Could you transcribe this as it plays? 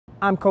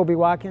I'm Kobie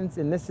Watkins,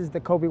 and this is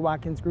the Kobie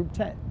Watkins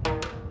Grouptet.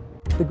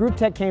 The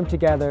Grouptet came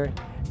together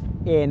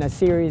in a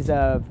series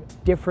of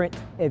different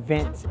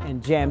events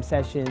and jam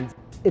sessions.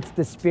 It's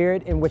the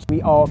spirit in which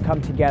we all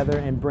come together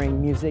and bring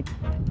music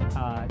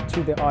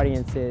to the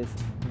audiences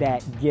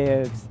that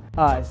gives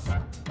us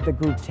the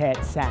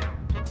Grouptet sound.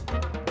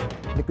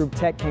 The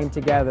Grouptet came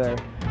together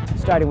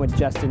starting with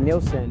Justin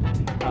Nielsen,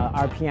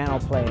 our piano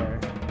player,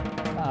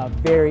 a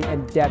very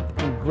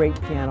in-depth and great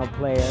piano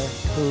player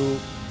who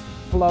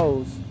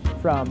flows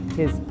from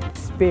his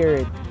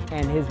spirit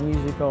and his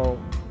musical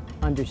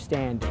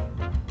understanding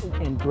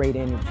and great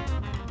energy.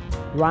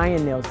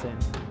 Ryan Nielsen,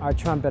 our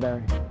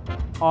trumpeter,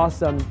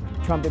 awesome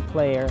trumpet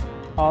player,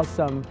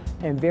 awesome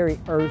and very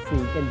earthy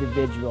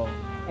individual,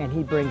 and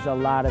he brings a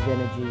lot of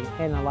energy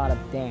and a lot of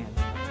dance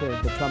to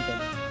the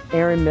trumpet.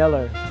 Aaron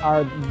Miller,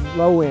 our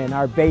low end,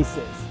 our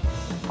bassist,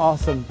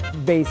 awesome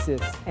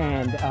bassist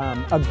and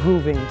a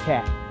grooving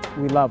cat.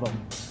 We love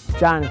him.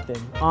 Jonathan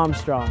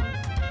Armstrong,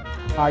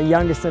 our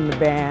youngest in the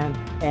band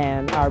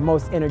and our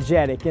most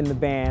energetic in the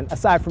band.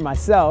 Aside from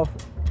myself,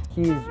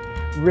 he's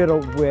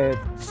riddled with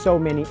so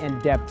many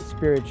in-depth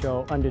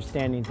spiritual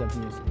understandings of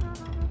music.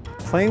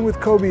 Playing with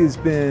Kobie has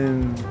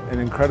been an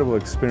incredible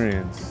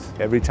experience.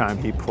 Every time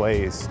he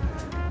plays,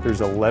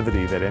 there's a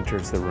levity that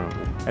enters the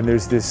room. And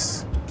there's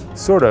this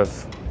sort of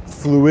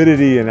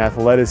fluidity and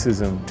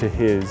athleticism to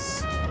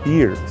his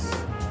ears.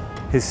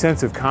 His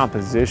sense of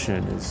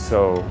composition is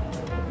so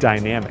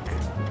dynamic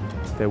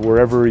that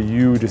wherever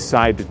you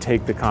decide to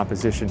take the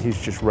composition,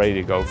 he's just ready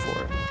to go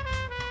for it.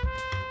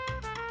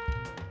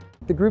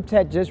 The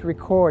Grouptet just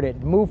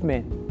recorded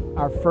Movement,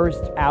 our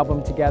first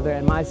album together,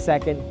 and my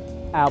second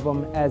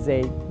album as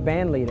a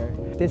band leader.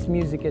 This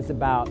music is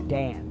about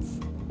dance.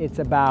 It's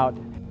about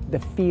the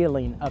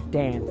feeling of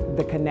dance,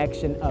 the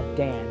connection of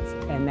dance,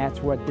 and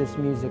that's what this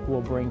music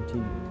will bring to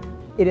you.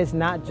 It is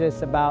not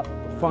just about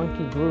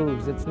funky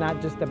grooves. It's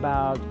not just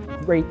about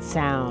great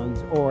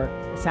sounds or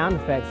sound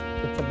effects.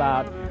 It's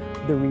about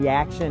the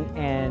reaction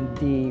and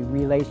the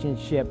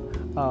relationship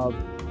of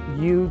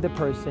you, the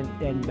person,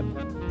 and the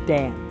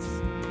dance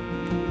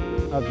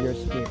of your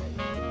spirit.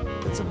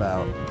 It's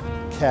about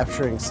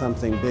capturing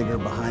something bigger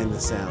behind the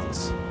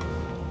sounds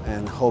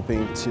and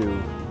hoping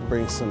to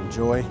bring some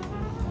joy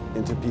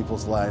into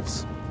people's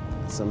lives,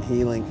 some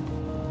healing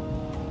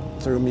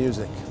through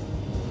music.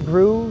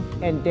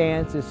 Groove and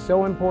dance is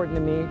so important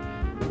to me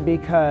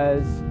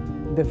because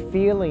the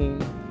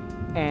feeling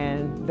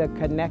and the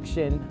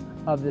connection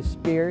of the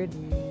spirit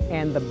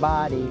and the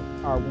body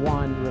are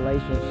one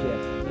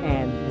relationship,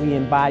 and we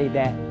embody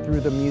that through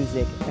the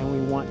music, and we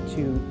want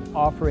to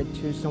offer it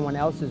to someone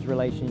else's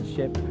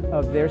relationship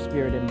of their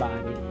spirit and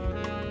body.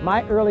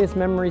 My earliest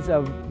memories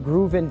of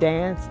groove and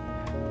dance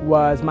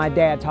was my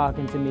dad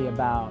talking to me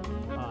about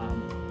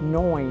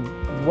knowing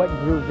what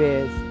groove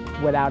is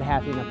without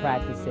having to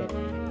practice it,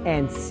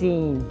 and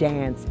seeing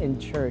dance in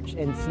church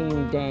and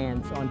seeing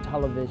dance on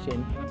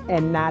television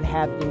and not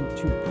having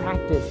to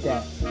practice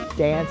that.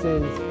 Dance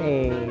is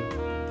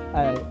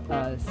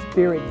a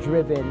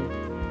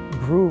spirit-driven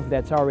groove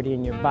that's already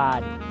in your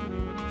body.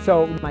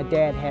 So my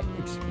dad had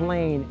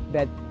explained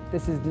that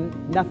this is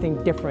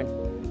nothing different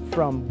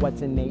from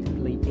what's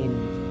innately in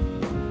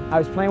you. I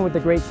was playing with the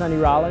great Sonny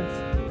Rollins,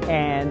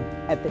 and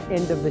at the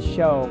end of the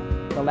show,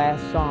 the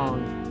last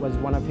song was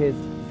one of his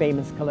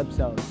famous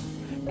calypsos.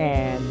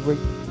 And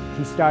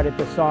he started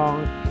the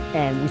song,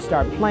 and we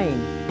start playing,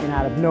 and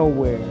out of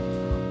nowhere,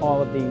 all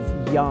of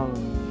these young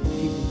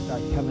people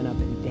start coming up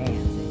and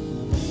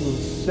dancing. It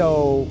was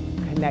so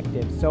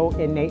connective, so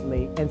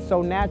innately, and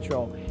so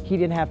natural. He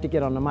didn't have to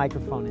get on the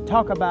microphone and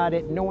talk about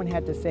it. No one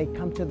had to say,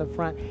 come to the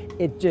front.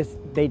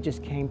 They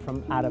just came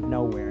from out of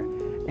nowhere.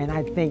 And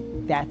I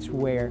think that's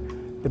where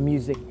the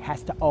music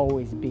has to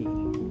always be.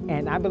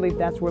 And I believe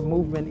that's where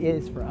movement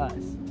is for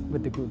us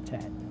with the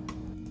Grouptet.